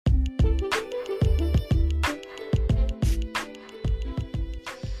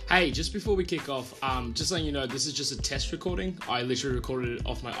Hey, just before we kick off, just letting you know, this is just a test recording. I literally recorded it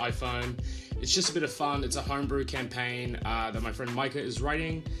off my iPhone. It's just a bit of fun. It's a homebrew campaign that my friend Micah is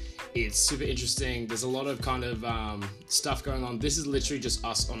writing. It's super interesting. There's a lot of kind of stuff going on. This is literally just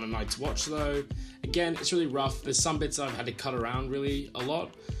us on a night's watch though. Again, it's really rough. There's some bits I've had to cut around really a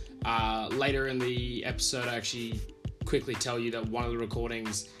lot. Later in the episode, I actually quickly tell you that one of the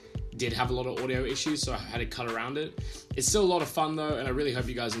recordings did have a lot of audio issues, so I had to cut around it. It's still a lot of fun though, and I really hope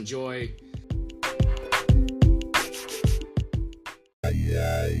you guys enjoy.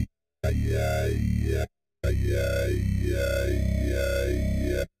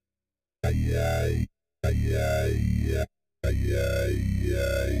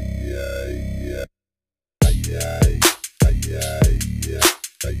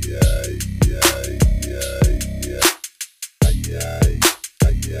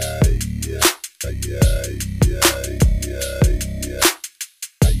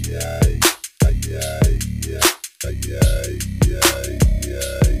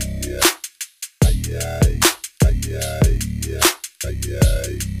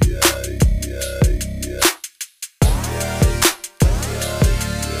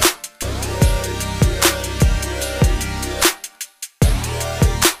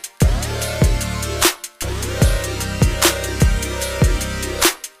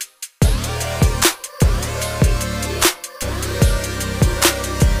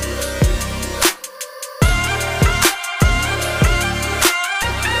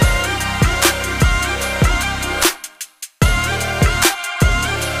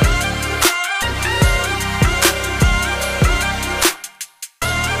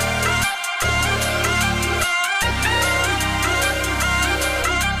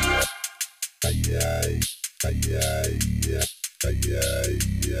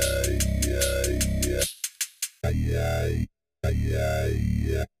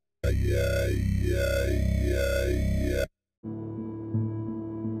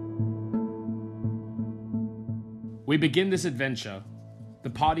 We begin this adventure. The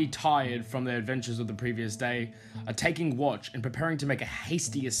party, tired from their adventures of the previous day, are taking watch and preparing to make a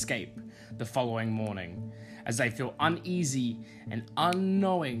hasty escape the following morning, as they feel uneasy and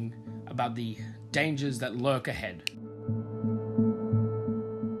unknowing about the dangers that lurk ahead.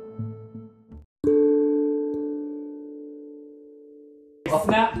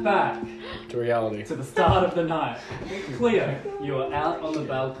 Snap back To reality. to the start of the night. Cleo, you are out on the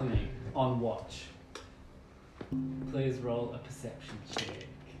balcony on watch. Please roll a perception check.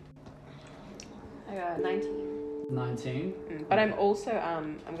 I got 19. 19. But I'm also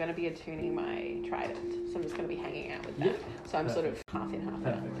I'm going to be attuning my trident, so I'm just going to be hanging out with that. Yep. So I'm sort of half in, half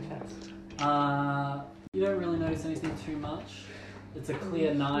out Perfect. first. You don't really notice anything too much. It's a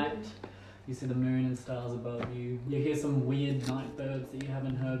clear night. You see the moon and stars above you. You hear some weird night birds that you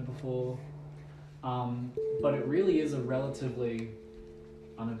haven't heard before. But it really is a relatively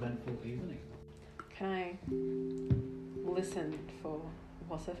uneventful evening. Can I listen for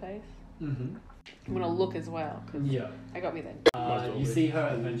what's her face? Mm-hmm. I'm going to look as well, because Yeah. I got me then. You see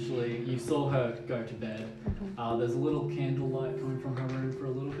her eventually. You saw her go to bed. There's a little candlelight coming from her room for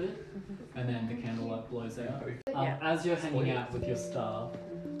a little bit, and then the candlelight blows out. Yeah. As you're hanging out with your staff,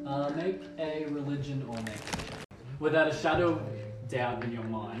 make a religion or nature. Without a shadow of doubt in your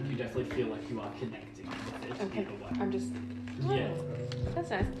mind, you definitely feel like you are connecting with it Okay. either way. I'm just... Yeah. That's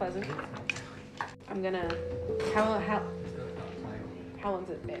nice, pleasant. I'm going to... How long's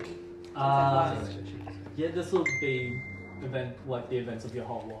it been? Yeah, this will be the events of your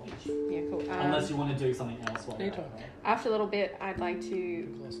whole watch. Yeah, cool. Unless you want to do something else while you're After a little bit, I'd like to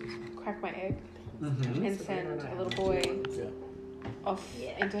crack my egg and send a little boy off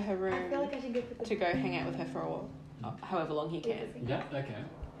into her room to go hang out with her for a while, however long he can. Yeah, okay.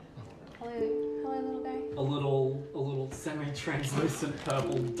 Hello, little guy. A little semi-translucent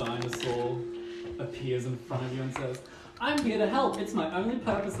purple dinosaur appears in front of you and says, "I'm here to help. It's my only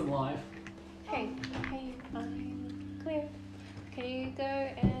purpose in life." Hey, I'm Cleo. Can you go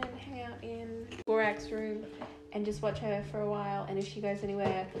and hang out in Borak's room and just watch her for a while? And if she goes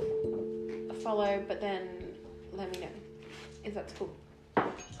anywhere, follow, but then let me know. If that's cool.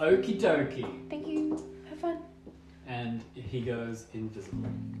 Okie dokie. Thank you. Have fun. And he goes invisible.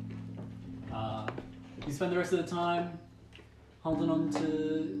 You spend the rest of the time holding on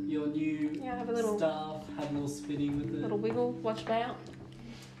to your new have a little staff, have a little spinning with it. little wiggle. Watch me out.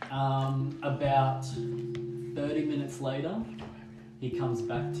 About 30 minutes later, he comes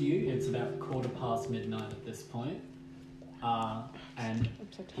back to you. It's about midnight at this point. And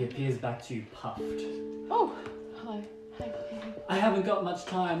he appears back to you puffed. Oh, hello. Hi. I haven't got much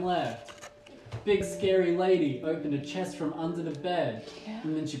time left. big scary lady opened a chest from under the bed,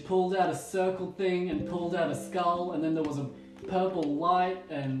 and then she pulled out a circle thing and pulled out a skull, and then there was a purple light,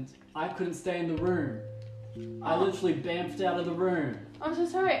 and I couldn't stay in the room. I literally bamfed out of the room. I'm so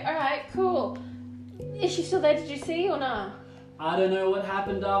sorry. Alright, cool. Is she still there? Did you see or nah? I don't know what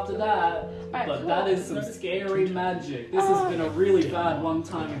happened after that, Right, but cool. that is some scary magic. This has been a really bad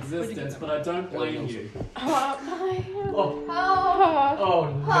one-time existence, but I don't blame you. Bye. Oh, Oh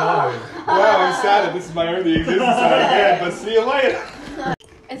no. Wow, I'm sad that this is my only existence that I get, but see you later.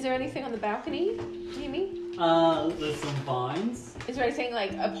 Is there anything on the balcony, Jimmy? there's some vines. Is there anything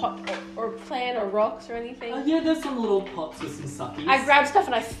like a pot or a plant or rocks or anything? Yeah, there's some little pots with some suckies. I grab stuff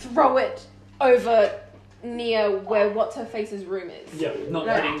and I throw it over near where What's-Her-Face's room is. Yeah, not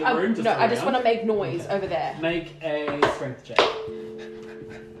getting the room, just I just around. want to make noise over there. Make a strength check.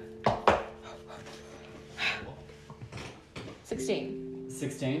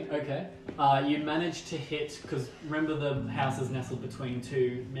 16, okay. You managed to hit, because remember the house is nestled between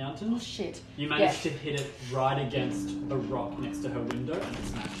two mountains? Oh shit. You managed to hit it right against a rock next to her window and it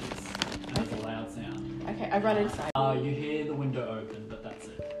smashes. And it's a loud sound. Okay, I run inside. You hear the window open, but that's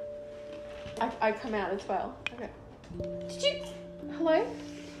it. I come out as well. Okay. Did you... Hello? Is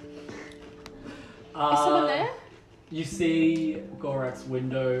someone there? You see Gorak's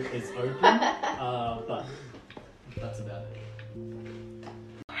window is open, but that's about it.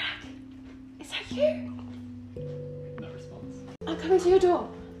 Is that you? No response. I'm coming to your door.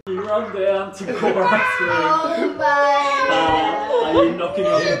 You run down to Gorak's room. Oh my! Are you knocking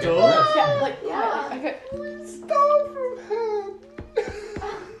on the door? Yeah. Okay. Stole from her.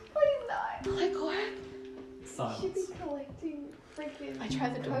 Please no. Hello, Gorak. Should Silence. be collecting freaking I try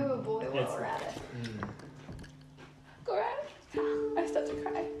the door. overboy while Yes. we're at it. Gorak. I start to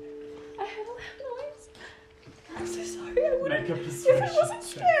cry. I heard a loud noise. I'm so sorry. I wouldn't. Make a If I persuasion wasn't check.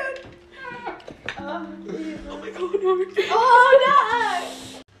 scared. Oh my god, no.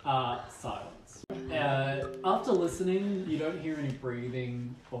 no! Silence. After listening, you don't hear any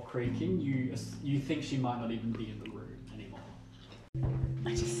breathing or creaking. You think she might not even be in the room anymore.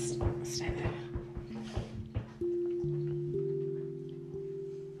 I just stay there.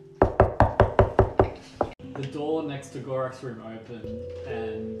 The door next to Gorak's room opened,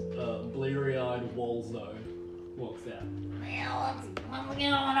 and a bleary-eyed Walzo walks out. What's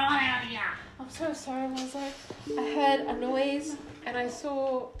going on out here? I'm so sorry, Walzo. I heard a noise and I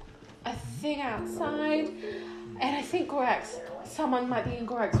saw a thing outside, and I think someone might be in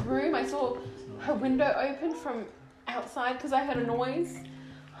Gorak's room. I saw her window open from outside because I heard a noise.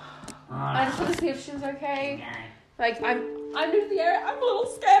 I just want to see if she was okay. Like, I'm new to the area. I'm a little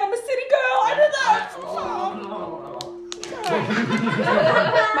scared. I'm a city girl. I don't know.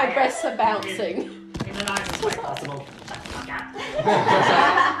 My breasts are bouncing. In the nicest way possible.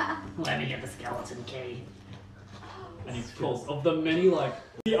 Let me get the skeleton key. And he pulls, of the many,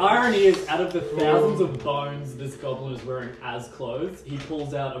 the irony is, out of the thousands of bones this goblin is wearing as clothes, he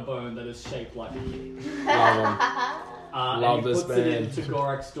pulls out a bone that is shaped like a key. Love and he this puts it man. into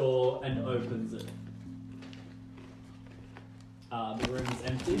Gorak's door and opens it. The room is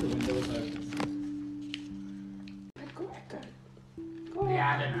empty, the window is open. Where'd Gorak go? Gorak. Yeah,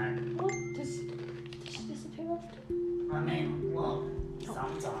 I don't know. What? Does she disappear often? I mean, look,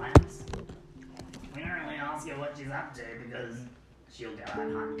 sometimes we don't really ask her what she's up to because she'll go out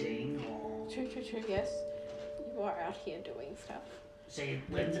hunting or True, yes. You are out here doing stuff. she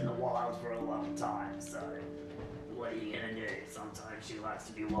lived in the wild for a long time, so what are you gonna do? Sometimes she likes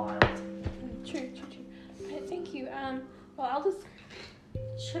to be wild. True. Right, thank you. Well, I'll just...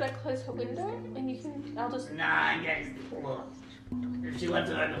 Should I close her window? And you can... I'll just... Nah, guys, look, if she left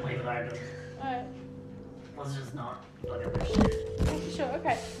it open, leave it open. Alright. Let's just not look at this shit. Sure,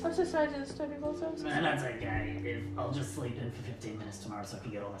 okay. I'm so sorry to disturb you, also. I'm so Man, sorry. that's okay. I'll just sleep in for 15 minutes tomorrow so I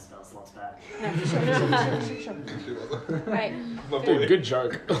can get all my spell slots back. No, sure. Right. Dude, good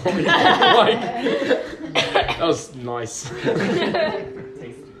joke. That was nice.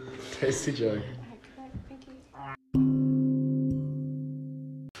 Tasty joke. Okay, thank you.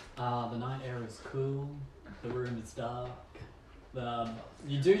 The night air is cool, the room is dark.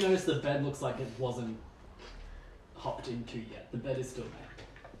 You do notice the bed looks like it wasn't hopped into yet. The bed is still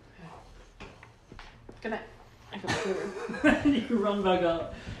there. Good night. I go to the room. You run back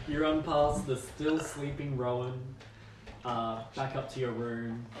up, you run past the still sleeping Rowan, back up to your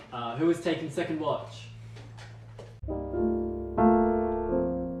room. Who is taking second watch?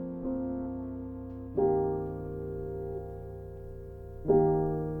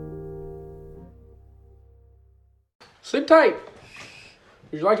 Sleep tight.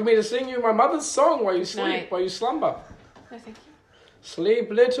 Would you like me to sing you my mother's song while you sleep, No. while you slumber? No, thank you. Sleep,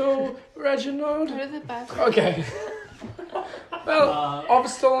 little Reginald. Go to the bathroom. Okay. Well, I'm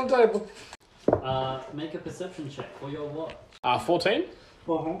still on the table. Make a perception check for your watch. 14.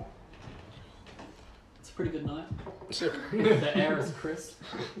 It's a pretty good night. Sick. The air is crisp.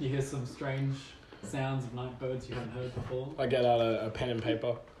 You hear some strange sounds of night birds you haven't heard before. I get out a pen and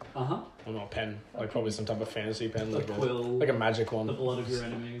paper. Uh-huh. Well, not a pen, like probably some type of fantasy pen, A like quill. like a magic one. The blood of your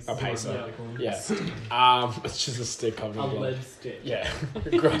enemies. A pacer. Yeah. Yeah. It's just a stick covered A in blood. lead stick. Yeah.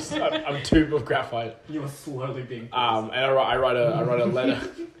 Gross. I'm a tube of graphite. You are slowly being And I write a letter.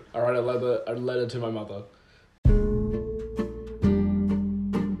 I write a letter to my mother.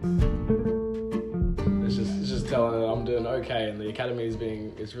 It's just telling her that I'm doing okay, and the academy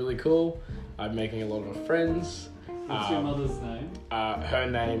is really cool. I'm making a lot of friends. What's your mother's name? Her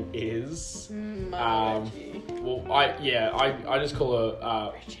name is Reggie. well, I just call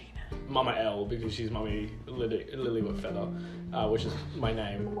her Mama L because she's Mummy Lily with Feather, which is my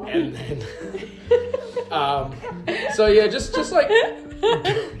name. And then so yeah, just like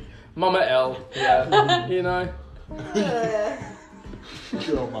Mama L, yeah, you know.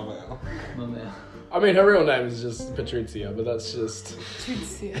 Good old Mama L. I mean, her real name is just Patrizia, but that's just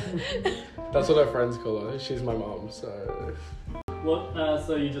that's what her friends call her. She's my mom, so. What?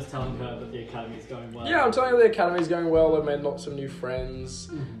 So you're just telling her that the academy's going well? Yeah, I'm telling her the academy's going well. I've made lots of new friends.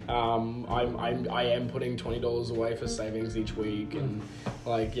 I am putting $20 away for savings each week, and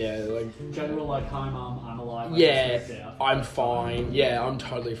General, like, hi mum, I'm alive. yeah, I'm fine. Yeah, I'm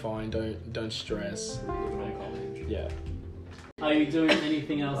totally fine. Don't stress. Yeah. Are you doing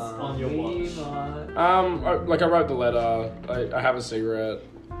anything else on your watch? I wrote the letter. I have a cigarette.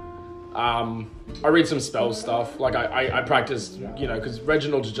 I read some spell stuff. Like I practiced, because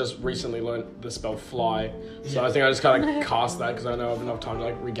Reginald just recently learned the spell fly. So I think I just kind of cast that because I know I have enough time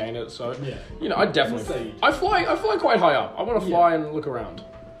to regain it. So I definitely I fly quite high up. I want to fly and look around.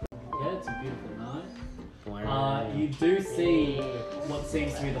 Yeah, it's a beautiful night. You do see what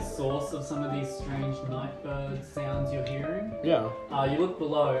seems to be the source of some of these strange night bird sounds you're hearing. Yeah. You look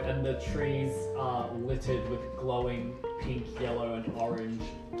below and the trees are littered with glowing pink, yellow and orange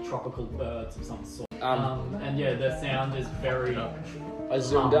tropical birds of some sort. And yeah, the sound is very... I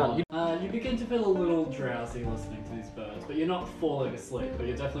zoom down. You begin to feel a little drowsy listening to these birds, but you're not falling asleep, but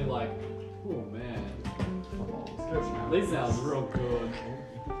you're definitely like, oh man, these sounds real good.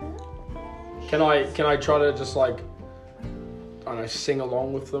 Can I try to just I don't know, sing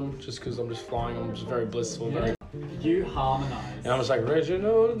along with them just because I'm just flying? I'm just very blissful. Yeah. You harmonize. And I was like,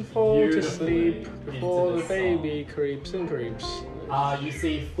 Reginald, fall to sleep before the song. baby creeps and creeps. You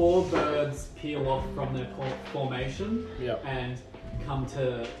see 4 birds peel off from their formation and come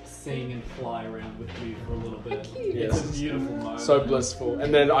to sing and fly around with you for a little bit. Yes. It's a beautiful moment. So blissful.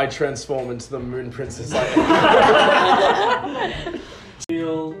 And then I transform into the moon princess.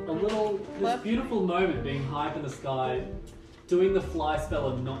 Feel this beautiful moment being high up in the sky, doing the fly spell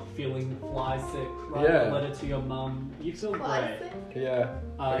and not feeling fly sick, writing a letter to your mum. You feel great. Yeah.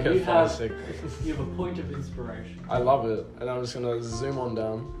 You have a point of inspiration. I love it. And I'm just gonna zoom on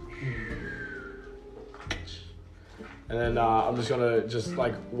down. And then I'm just gonna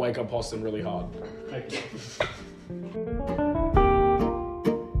wake up Austin really hard. Okay.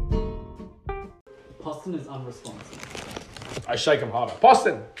 Austin is unresponsive. I shake him harder.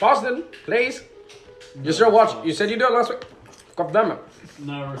 Boston, please. Use your watch. You said you do it last week. God damn it.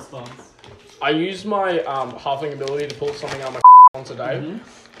 No response. I use my halfling ability to pull something out of my once a day, and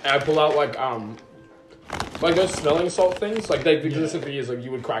I pull out like those smelling salt things. Like they've existed for years. Like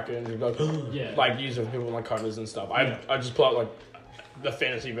you would crack it and you'd go, like use it for people like comas and stuff. I just pull out the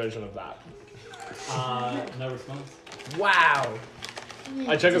fantasy version of that. No response. Wow.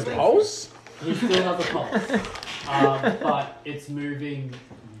 I check his pulse. He still has a pulse, but it's moving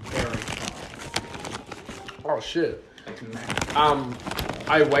very fast. Oh shit.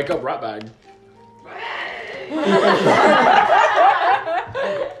 I wake up Ratbag.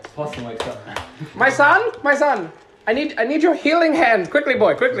 Possum wakes up. My son, I need your healing hand. Quickly,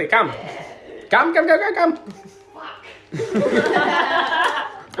 boy, quickly, come. Come. Fuck.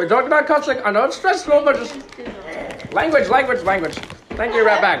 We're talking about conflict. I know it's stressful, but just language. Thank you,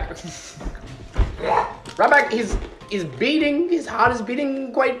 Ratbag. Ratbag is beating. His heart is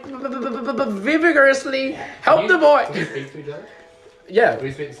beating quite vigorously. Help the boy. Can we speak to each other? Yeah. Do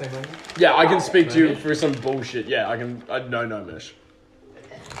we speak the same language? Yeah, I can speak to you through some bullshit. Yeah, I can. No, Mish.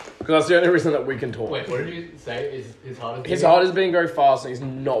 Because that's the only reason that we can talk. Wait, what did you say? Is his heart is His heart is beating very fast and he's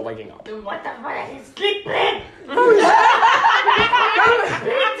not waking up. What the fuck is sleeping?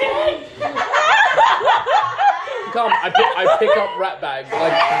 come, I pick up rat bag.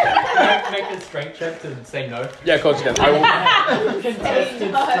 Like, Make a strength check to say no. yeah, of course you can. I will.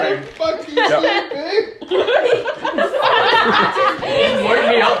 Contested strength. Fuck you, Yep. He woke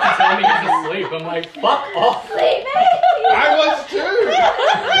me up to tell me he's asleep. I'm like, fuck off. Sleep, I was too.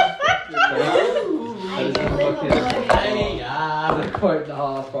 Hey, The quote and a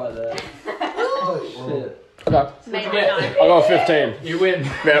half right there. Oh shit. Okay. Maybe Yeah. not. I got 15. you win.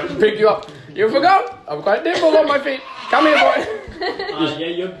 Yeah, pick you up. You forgot? I'm quite nimble on my feet. Come here, boy. Yeah,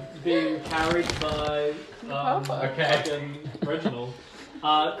 you're being carried by Okay. fucking Reginald.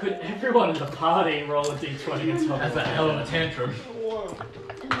 Could everyone in the party roll a d20 and tell me That's a what hell of a happened? tantrum.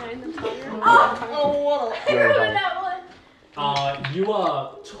 Am I in the tiger? You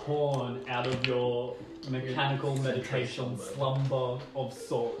are torn out of your mechanical meditation slumber of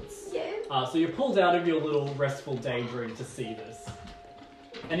sorts. Yeah. So you're pulled out of your little restful daydream to see this.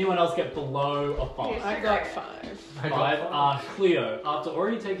 Anyone else get below a 5? I got 5. I got 5. Cleo, after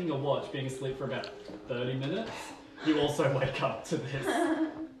already taking a watch, being asleep for about 30 minutes, you also wake up to this.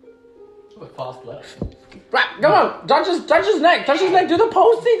 fast left. Right, come on. Touch his neck. Touch his neck. Do the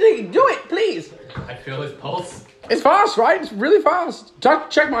pulsing thing. Do it, please. I feel his pulse. It's fast, right? It's really fast.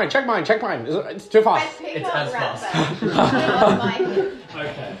 Check mine. It's too I fast. pick It's up as rat fast. bag. Put it on my hip.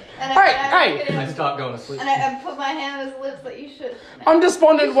 Okay. And Hey, I hey! And I start going to sleep. And I put my hand on his lips like you should. I'm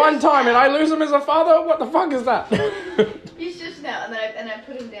despondent one time and I lose him as a father? What the fuck is that? You shush now, and then I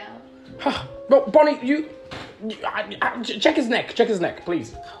put him down. No, Bonnie, check his neck. Check his neck, please.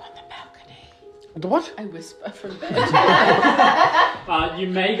 Go on the balcony. The what? I whisper from bed. You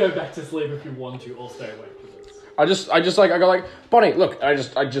may go back to sleep if you want to, or stay awake for this. I go like, Bonnie, look. I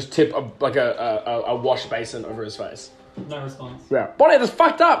just tip a wash basin over his face. No response. Yeah, Bonnie, that's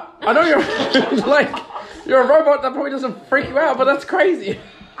fucked up. I know you're like you're a robot. That probably doesn't freak you out, but that's crazy.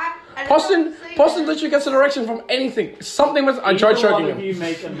 I don't Poston know what to say. literally gets an erection from anything. Something was. I tried Either choking one of him. you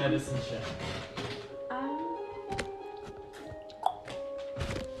make a medicine check.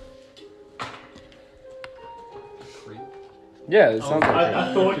 Yeah, it sounds like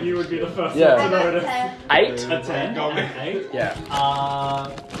I thought you would be the first Yeah. one to I got notice. 10. 8. A 10? An 8? Yeah.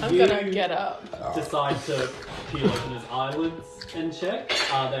 I'm You gonna get up. decide to peel open his eyelids and check.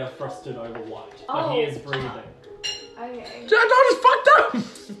 They are frosted over white, but he Oh. is breathing. Okay. Dude, I just fucked up.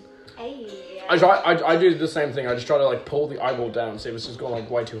 Hey. I do the same thing. I just try to like pull the eyeball down, see if it's just going like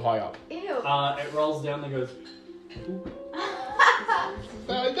way too high up. Ew. It rolls down and goes. That's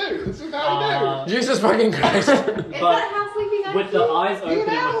what I do. This is how I do. Jesus fucking Christ. Is but that how sleeping I With the feel? eyes open and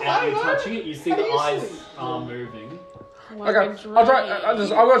without you I know. touching it, you see the How do you eyes sleep? are moving. Like Okay, a I'll try. dream.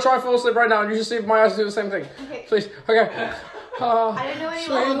 I'm gonna try fall asleep right now, and you just see if my eyes do the same thing. Okay. Please. Okay. I don't know any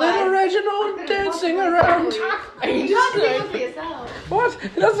Sweet lullabies. little I Reginald couldn't dancing possibly around. sleep. Are you You can't just sleep like, for yourself. What?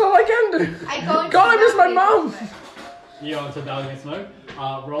 That's all I can do. I go into God, I miss my the mum. balcony. You go into balcony smoke.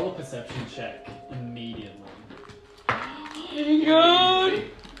 Roll a perception check immediately. God.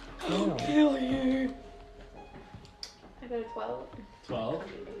 I'll kill you. I got a 12. 12.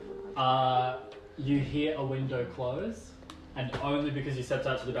 You hear a window close, and only because you stepped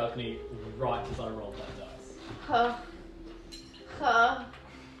out to the balcony right as I rolled that dice. Huh.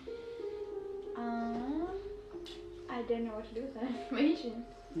 I don't know what to do with that information.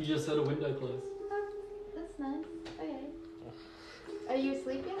 You just heard a window close. Oh, that's nice. Okay. Are you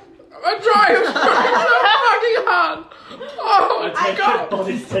asleep yet? I'm trying so fucking hard. Oh I my take it God.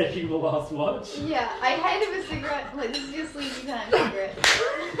 Body's taking the last watch. Yeah, I hand him a cigarette. Like, this is your sleepy time cigarette.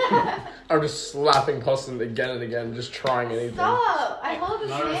 I'm just slapping Poston again and again, just trying anything. Stop! I hold his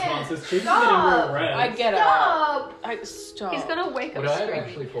No hand. responses. Chief's Stop. getting real red. I get up. Stop! Stop. He's gonna wake Would up I have screaming.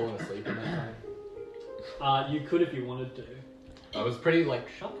 actually fallen asleep in that time? You could if you wanted to. I was pretty like,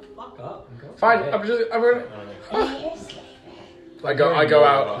 shut the fuck up. and go to Fine. bed. I'm gonna. I go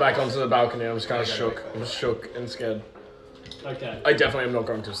out back onto the balcony. I'm just kind of shook. I'm shook and scared. Okay. I definitely am not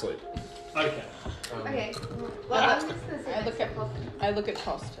going to sleep. Okay. Okay. Well, I'm just gonna say I look at I look at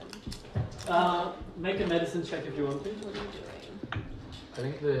Poston. Make a medicine check if you want to. What are you doing? I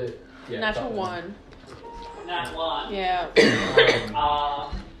think the Natural that 1. Nat 1. Yeah.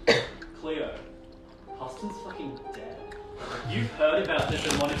 Cleo. Poston's fucking dead. You've heard about this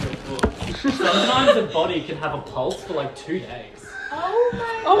in one of your books. Sometimes a body can have a pulse for like 2 days.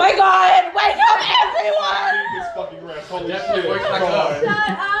 Oh my God! Wake up, everyone! This fucking rest. Holy Definitely shit. wakes back God. up. Shut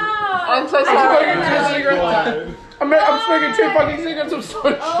up! I'm so I'm sorry. smoking 2 cigarettes. I'm smoking 2 fucking cigarettes. I'm so Oh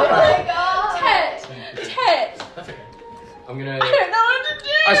my god! Tet! That's okay. I'm gonna. I don't know what to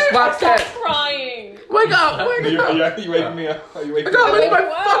do. I slapped start it. crying. Wake up! Wake up! Are you waking me up? Are you waking I got me with up? my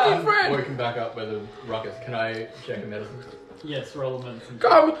Wow. fucking friend. Woken back up by the ruckus. Can I check a medicine? Yes, roll a medicine.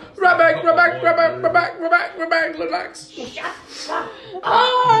 Come, run back, relax. I don't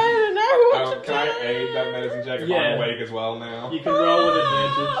know what to Can I do. aid that medicine check if Yeah. I'm awake as well now? You can roll with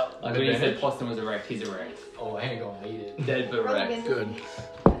advantage. Like When you said advantage? Poston was erect, he's erect. Oh, I ain't gonna need it. Dead but Roll erect. again. Good.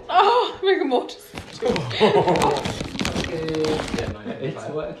 Oh, rigor mortis. Yeah, It's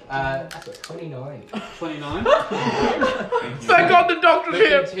work. So 29. 29. Thank God the doctor's The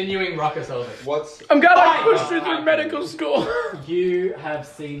here. continuing ruckus of it. What's I'm gonna like push through medical school. You have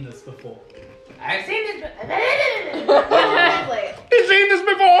seen this before. I've seen this. Lovely. You've seen this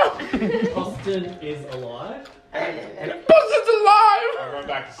before. Austin is alive. Boston's alive. I'm going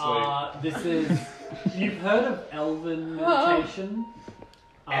back to sleep. This is. You've heard of Elven meditation?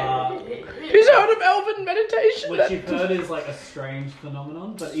 He's heard of elven meditation. Which you've heard is like a strange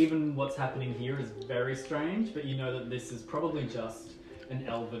phenomenon, but even what's happening here is very strange, but you know that this is probably just an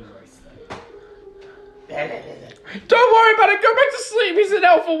elven race thing. Don't worry about it. Go back to sleep. He's an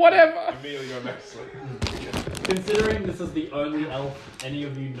elf or whatever. Immediately going back to sleep. Considering this is the only elf any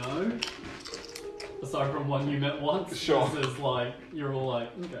of you know, aside from one you met once, Sure. this is like, you're all like,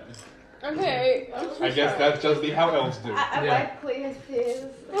 okay. Okay. I guess that's just how elves do. I Yeah. like Clear's fears.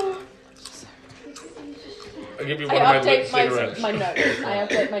 I'll give you I one of my lit update cigarettes. my notes. I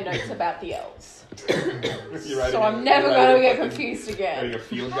update my notes about the elves. You're writing So a- I'm never you're going to writing get a fucking- confused Writing again. a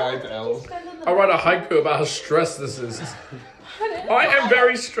field guide to elves. I'll write a haiku about how stressed this is. I am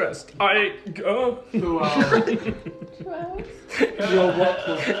very stressed. I go. 2 hours. 2 hours? Your watch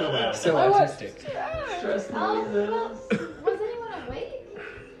was 2 hours. So I watched artistic. 2 hours. Stress Oh, well, was anyone awake?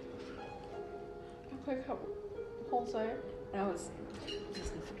 I woke up also and I was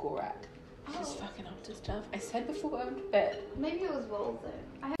listening for Gorak. Just fucking up to stuff. I said before going to bed. Maybe it was Wolves though.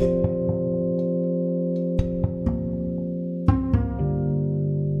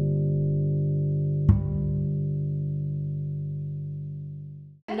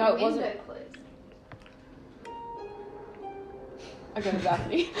 No, it wasn't. Window closed. I go to the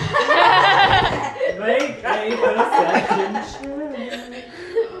balcony. Make a perception check.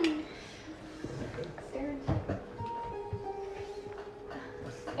 Staring.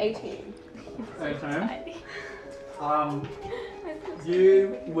 18. Okay.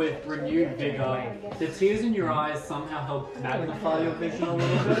 You, with renewed vigor, the tears in your eyes somehow help magnify your vision a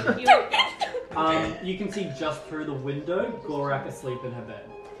little bit. You can see just through the window Gorak asleep in her bed.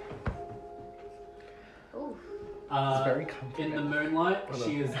 Ooh. It's very comforting. In the moonlight,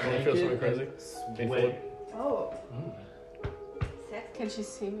 she is I feel naked something crazy. and sweating. Oh. Sex. Can she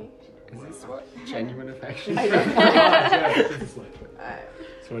see me? Is this what genuine affection? I don't Yeah, she's asleep.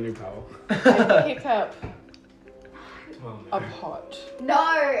 It's my new power. I pick up a pot. No!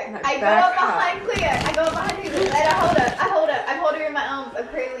 I go back up behind Cleo. I go up behind her and I hold her. I hold her in my arms. I'm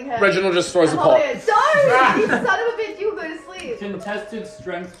cradling her. Reginald just throws I a hold pot. her. Don't! You son of a bitch, you will go to sleep. Contested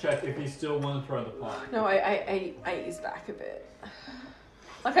strength check if you still want to throw the pot. No, I ease back a bit.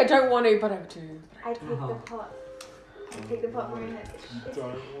 Like I don't want to, but I do. I take the pot. I take the pot from your head.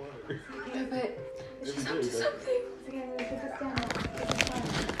 Don't worry. No, but she's up to something. It's okay, I'm gonna put this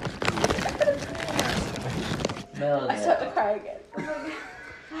down now. I start to cry again.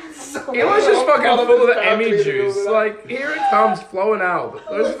 It was just fucking full of Emmy juice. Like, here it comes flowing out.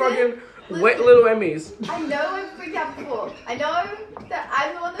 Those fucking wet little Emmys. I know I've freaked out before. I know that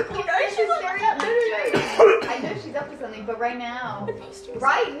I'm the one that calls her. She's staring at me. I know she's up to something, but right now,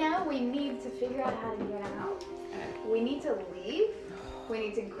 we need to figure out how to get out. We need to leave. We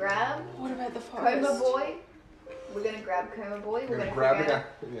need to grab What about the forest? Coma Boy. We're gonna grab Coma Boy. We're gonna Grab the figure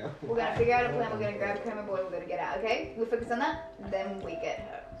guy. out. Yeah. We're gonna figure out a plan. We're gonna grab Coma Boy. We're gonna get out. Okay? We focus on that. Then we get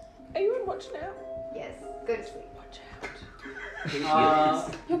her. Are you on watch now? Yes. Go to sleep. Watch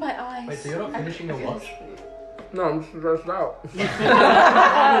out. You're my eyes. Wait, so you're not finishing your watch? No, I'm stressed out. You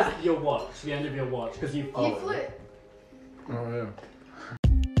finish your watch, the end of your watch, because you You followed. flew. Oh, yeah.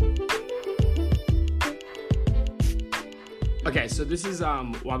 Okay, so this is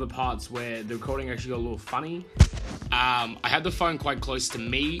one of the parts where the recording actually got a little funny. I had the phone quite close to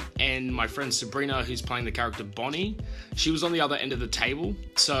me, and my friend Sabrina, who's playing the character Bonnie, she was on the other end of the table,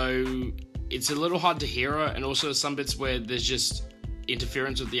 so it's a little hard to hear her, and also some bits where there's just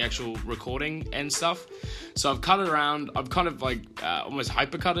interference with the actual recording and stuff. So I've cut it around. I've kind of like almost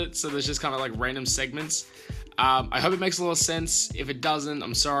hypercut it, so there's just kind of like random segments. I hope it makes a lot of sense. If it doesn't,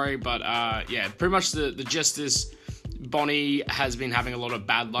 I'm sorry, but yeah, pretty much the gist is Bonnie has been having a lot of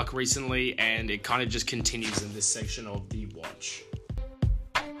bad luck recently, and it kind of just continues in this section of the watch.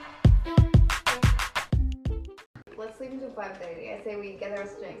 Let's leave sleep until 5:30. I say we gather our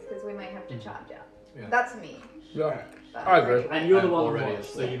strengths because we might have to charge out. Yeah. That's me. Yeah. But I I'm agree. pretty And you're the I'm one already who watched,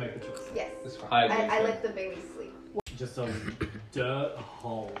 so asleep. you make the choice. Yes. It's fine. I let the baby sleep. Just a dirt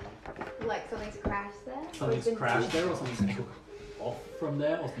hole. Like something's crashed there. or Something's been crashed deep. there, or something's took off from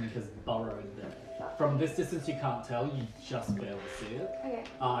there, or something has burrowed there. From this distance, you can't tell. You just barely see it. Okay.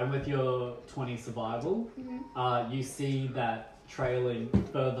 And with your 20 survival, Mhm. you see that trailing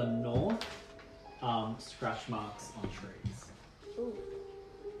further north, scratch marks on trees. Ooh.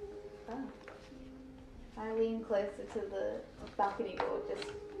 Oh. I lean closer to the balcony door,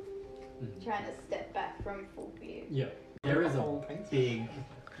 just trying to step back from full view. Yeah. There is a Whole thing. big,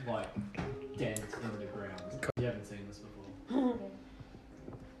 like, dent in the ground. You haven't seen this before.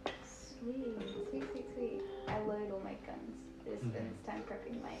 Sweet. I load all my guns. It spends time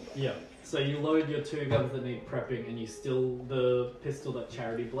prepping my guns. Yeah. So you load your 2 guns that need prepping, and the pistol that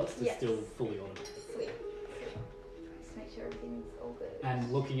Charity blessed is Yes. still fully automatic. Sweet. Just make sure everything's all good.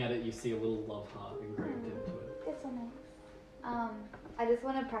 And looking at it, you see a little love heart engraved into it. That's so nice. I just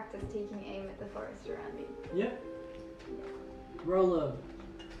want to practice taking aim at the forest around me. Yeah. Roll a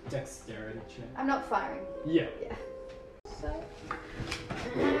dexterity check. I'm not firing. Yeah. Yeah. So,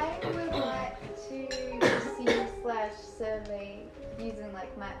 I would like to receive/survey using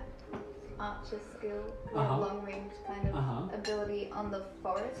like my archer skill, long range kind of ability on the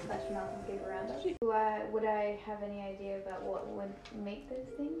forest/mountainscape around us. Would I have any idea about what would make those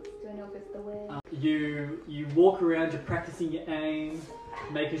things? Do I know if it's the way? You walk around, you're practicing your aim,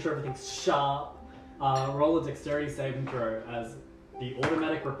 making sure everything's sharp. Roll a dexterity saving throw as the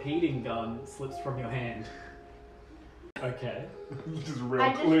automatic repeating gun slips from your hand. Okay. Just real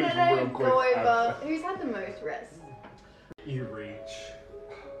I'm just quick, gonna real quick. go over who's had the most rest. You reach,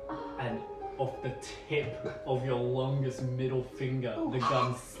 and off the tip of your longest middle finger, the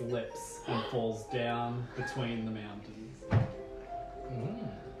gun slips and falls down between the mountains.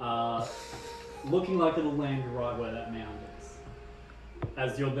 Looking like it'll land right where that mound is.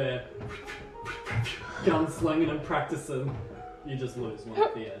 As you're there, gunslinging and practicing, you just lose one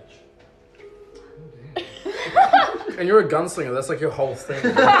at the edge. And you're a gunslinger, that's like your whole thing.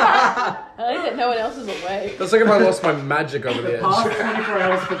 I like that no one else is awake. That's like if I lost my magic over the The past edge. 24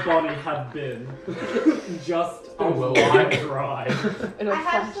 hours for Bonnie have been just a light drive. It'll I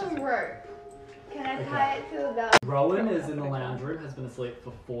have function. some rope. Can I tie it to the belt? Rowan is in the lounge room, has been asleep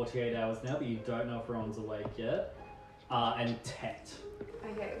for 48 hours now, but you don't know if Rowan's awake yet. And Tet.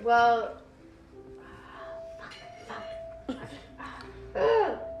 Okay, well.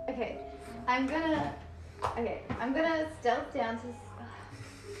 Okay, I'm gonna stealth down to.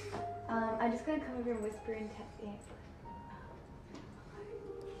 I'm just gonna come over and whisper in Tet's ear.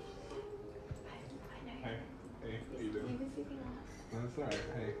 I know. Hey, how you doing? You've been sleeping well. That's alright.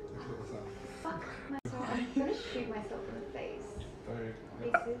 Hey, what's up? Fuck myself. I'm gonna shoot myself in the face. Don't.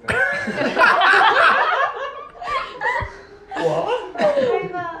 What?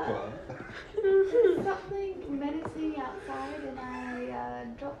 What? There's something menacing outside, and I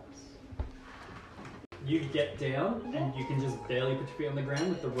dropped. You get down, and you can just barely put your feet on the ground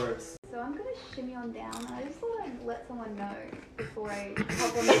with the ropes. So I'm gonna shimmy on down. I just thought I'd let someone know before I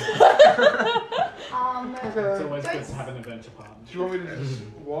hop on the It's always good to have an adventure partner. Do you want me to just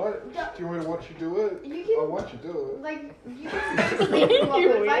what? Do you want me to watch you do it? You can. I'll watch you do it. Like, you can go to sleep for a while,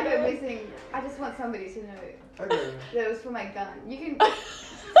 but if I go missing, I just want somebody to know Okay. that it was for my gun. You can.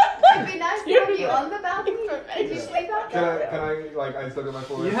 It'd be nice to have you on the balcony. Did you sleep out Can there? I like I still got my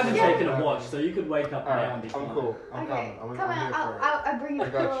full. You haven't Yeah. taken a watch, so you could wake up now and Alright, be I'm fine. cool. I'm Okay, coming. come I'm out. here for it. I bring your I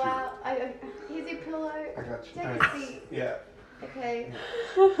got pillow you. out. Here's your pillow. I got you. Take a Thanks. seat. Yeah. Okay.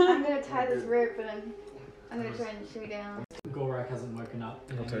 I'm gonna tie this rope and I'm gonna try and shimmy down. Gorak hasn't woken up.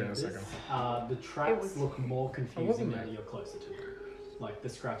 I'll tell you in a This. second. The tracks was- look more confusing wasn't now there? that you're closer to them. Like the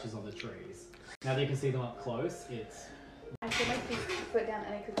scratches on the trees. Now that you can see them up close, it's I put my foot down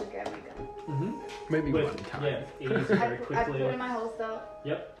and I quickly grab my gun. Maybe with, one time. yeah, easy, I very put it quickly. in my holster.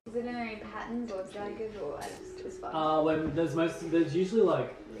 Yep. Is it in any patterns or daggers or I just it's fun? When there's usually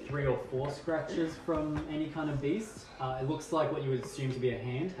like 3 or 4 scratches from any kind of beast. It looks like what you would assume to be a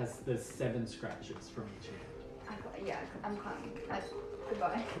hand there's 7 scratches from each hand. I'm climbing.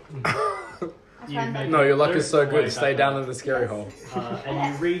 Goodbye. You make No, your luck it is so way good. back Stay up. down in the scary hole. And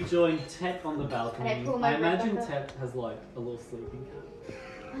you rejoin Tet on the balcony. And I pull my I imagine rope back Tet has like a little sleeping cat.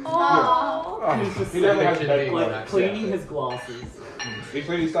 Aww. He's just He never has sitting, a bed like like cleaning that. his glasses.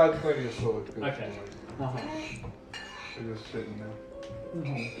 He started cleaning his sword. Okay. Uh-huh. He's just sitting there.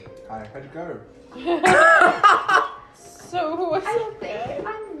 Mm-hmm. Hi, how'd you go? So what's I think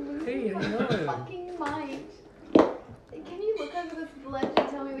I'm losing Hey, my hello. fucking mind. Can you look over this ledge and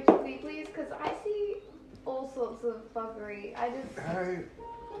tell me what you see, please? Because I see all sorts sorts of buggery.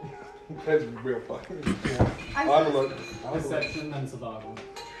 That's real fucking. I'm I'll have a look. Perception and survival.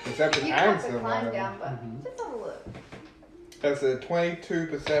 Perception You and have to climb survival. down, but just have a look. That's a 22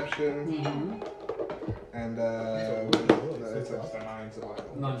 perception and it's a 9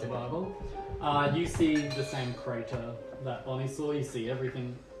 survival. 9 survival. You see the same crater that Bonnie saw. You see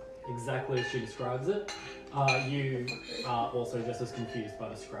everything exactly as she describes it. You are also just as confused by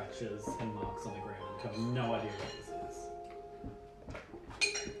the scratches and marks on the ground. You have no idea what this is.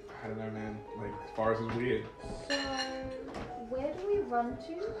 I don't know, man. Like, as far as it's weird. So, where do we run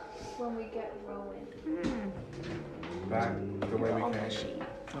to when we get Rowan? Back the way we came.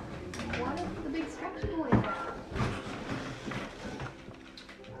 What is the big scratchy boy about?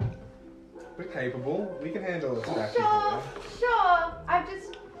 We're capable. We can handle a scratchy Sure, sure. I've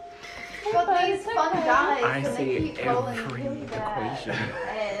just got these fun guys and they keep rolling really bad.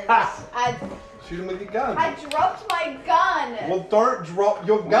 And I Shoot him with your gun. dropped my gun. Well, don't drop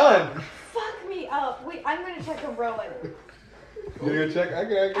your gun. Fuck me up. Wait, I'm gonna check on Rowan. You gonna check?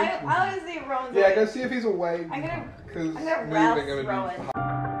 Okay. I want to see if Rowan's Yeah, awake. go see if he's awake. I'm gonna Because rouse moving gonna Rowan. be.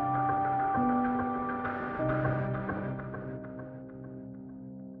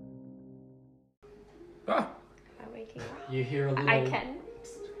 Am I waking up? You hear a little. I can.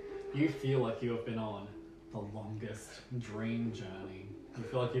 You feel like you have been on the longest dream journey. You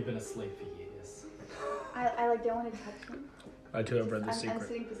feel like you've been asleep for years. I like don't want to touch him. I too have read the I'm secret.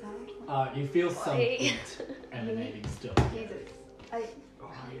 sitting beside him. You feel some Wait. heat emanating still. Jesus. Are you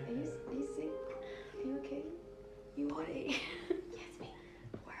sick? Are you okay? You okay? Yes, me.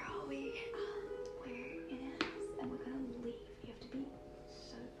 Where are we? We're in a house and we're gonna leave. You have to be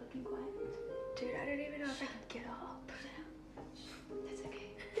so fucking quiet. Dude, I don't even know if I can get up. That's okay.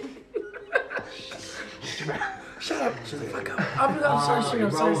 Shut up. Shut the fuck up. I'm sorry, sweetie.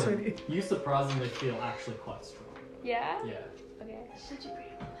 I'm sorry, Rowan, sweetie. You surprisingly feel actually quite strong. Yeah? Yeah. Okay. Shut your pretty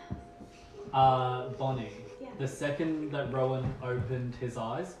Bonnie, Yeah. the second that Rowan opened his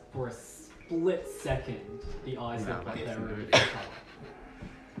eyes, for a split second, the eyes looked like they were in color.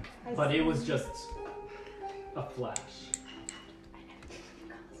 mouth. But it was just a flash.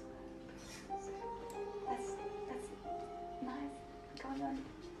 That's nice. Going on.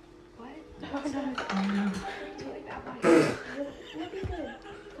 What? Oh no. Doing that one. You'll be good.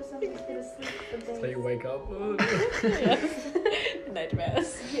 For something to go to sleep for days. So you wake up.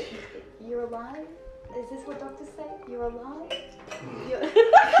 Nightmares. You're alive? Is this what doctors say? You're alive? You're,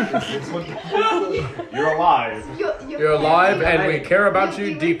 You're alive. You're alive and we care about you'll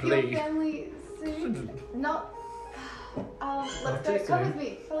you be with deeply. Your family soon. Not. Let's go. Come with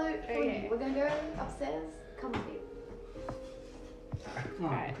me. Follow me. Okay. We're gonna go upstairs. Come with me.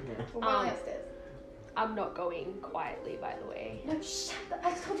 Alright. We're going upstairs. I'm not going quietly, by the way. No, shut the.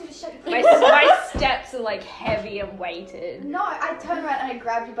 I told you to shut your My, face. my steps are like heavy and weighted. No, I turned around and I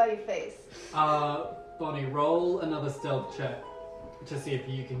grabbed you by your face. Bonnie, roll another stealth check to see if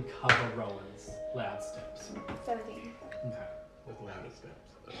you can cover Rowan's loud steps. 17. Okay. With louder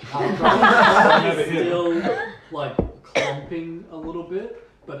steps. Rowan is still like clumping a little bit,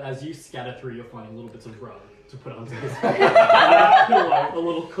 but as you scatter through, you're finding little bits of rug to put onto his pillow, a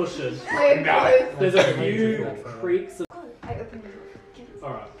little cushion. There's a few creaks of... I opened the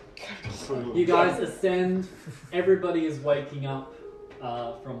door. Alright. You guys ascend. Everybody is waking up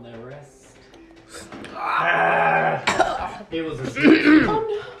from their rest. It was a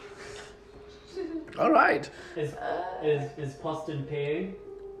Alright. Is Poston peeing?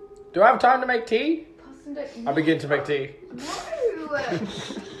 Do I have time to make tea? Poston, don't- I begin to make tea. No!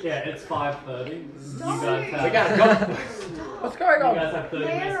 Yeah, it's 5:30. You Stop. guys have... We gotta go. What's going You on? guys have 30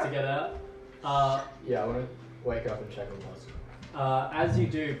 minutes to get out. Yeah, I want to wake up and check on us. As you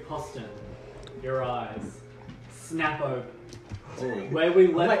do, Poston, your eyes snap open. Where we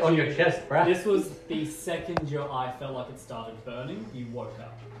left like on you, your chest, bruh. this was the second your eye felt like it started burning, you woke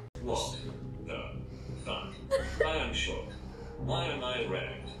up. What the fuck? I am shocked. Why am I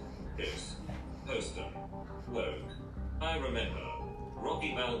red? This. Poston. Woke. I remember.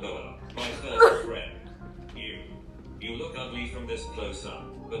 Rocky Balboa, my first friend. You look ugly from this close up,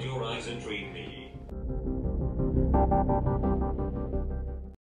 but your eyes intrigue me.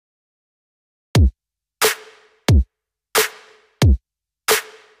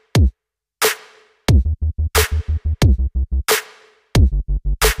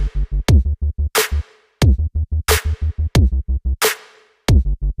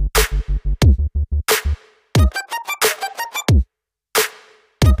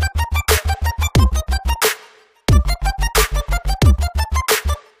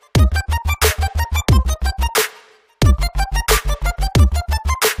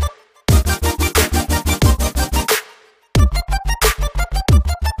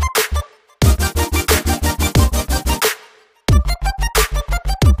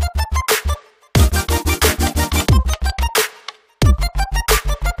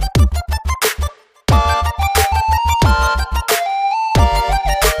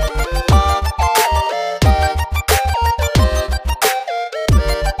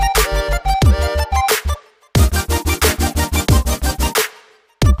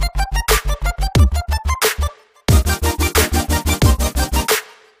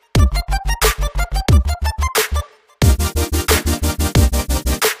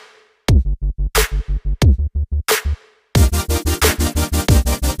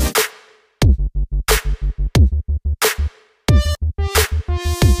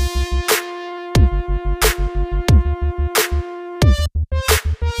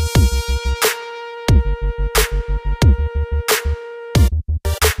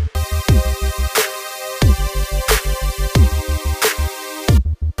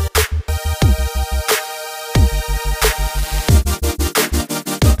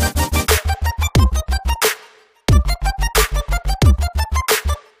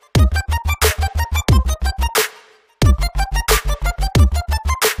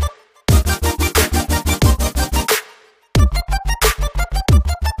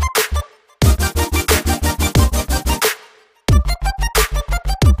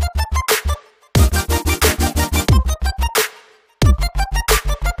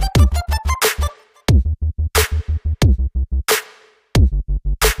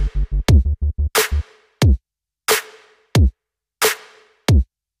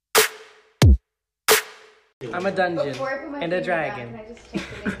 I'm a dungeon Before I put my and a finger down, dragon. Can I just check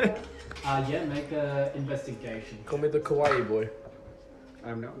the info? Yeah, make a investigation. Call me the kawaii boy.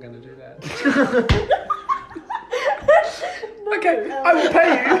 I'm not gonna do that. Okay, I will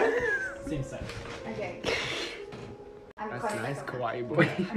pay you. Seems safe. Okay. I'm That's quite nice, like a- kawaii boy.